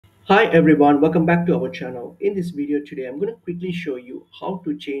Hi everyone, welcome back to our channel. In this video today, I'm going to quickly show you how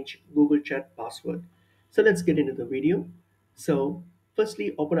to change Google Chat password. So let's get into the video. So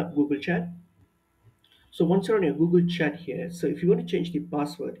firstly, open up Google Chat. So once you're on your Google Chat here, so if you want to change the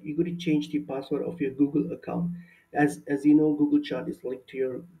password, you're going to change the password of your Google account. As you know, Google Chat is linked to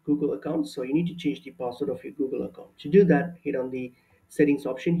your Google account, so you need to change the password of your Google account. To do that, hit on the settings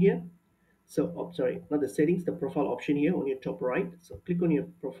option here. So, oh, sorry, not the settings, the profile option here on your top right. So click on your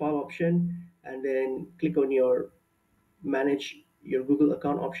profile option and then click on your manage your Google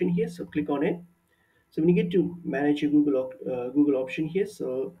account option here. So click on it. So when you get to manage your Google option here,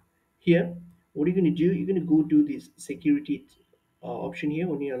 so here, what you're going to do, you're going to go to this security option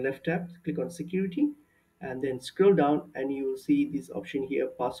here on your left tab. Click on security and then scroll down and you will see this option here,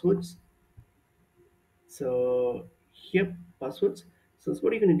 passwords. So here, passwords. So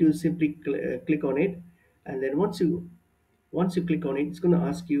what you're going to do is simply click on it, and then once you click on it, it's going to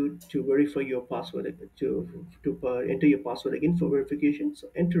ask you to verify your password to enter your password again for verification. So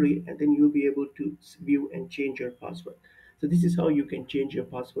enter it, and then you'll be able to view and change your password. So this is how you can change your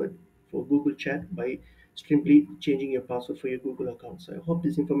password for Google Chat by simply changing your password for your Google account. So I hope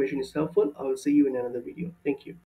this information is helpful. I will see you in another video. Thank you.